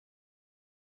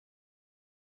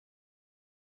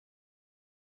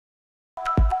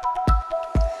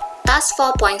Task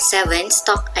 4.7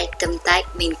 Stock Item Type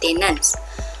Maintenance.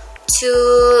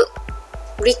 To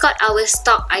record our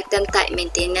stock item type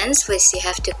maintenance, first you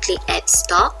have to click Add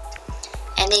Stock,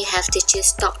 and then you have to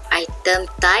choose Stock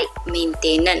Item Type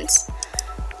Maintenance.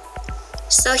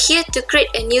 So here, to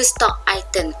create a new stock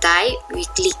item type, we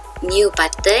click New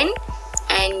button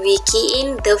and we key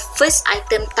in the first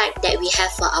item type that we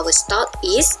have for our stock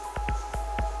is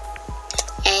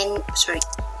NAK,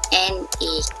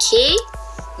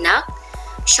 NAK.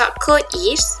 Shortcode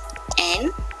is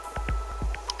N.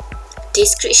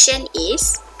 Description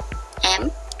is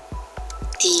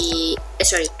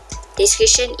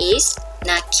description is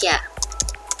Najaa.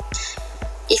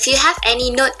 If you have any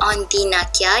note on the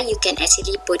Najaa, you can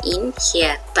actually put in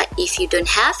here, but if you don't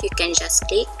have, you can just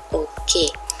click OK.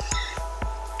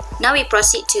 Now we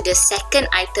proceed to the second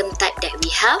item type that we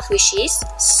have, which is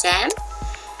Sam,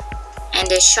 and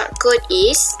the shortcode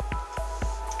is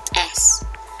S,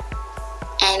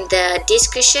 and the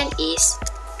description is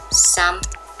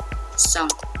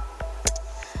Samsung.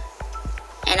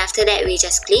 And after that, we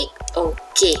just click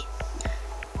OK.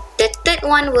 The third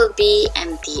one will be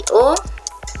MTO,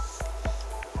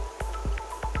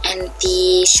 and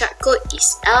the shortcode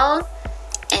is L,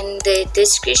 and the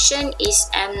description is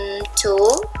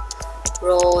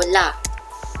Motorola.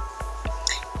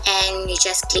 And you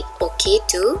just click OK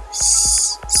to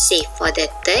save for the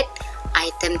third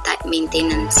item type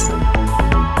maintenance.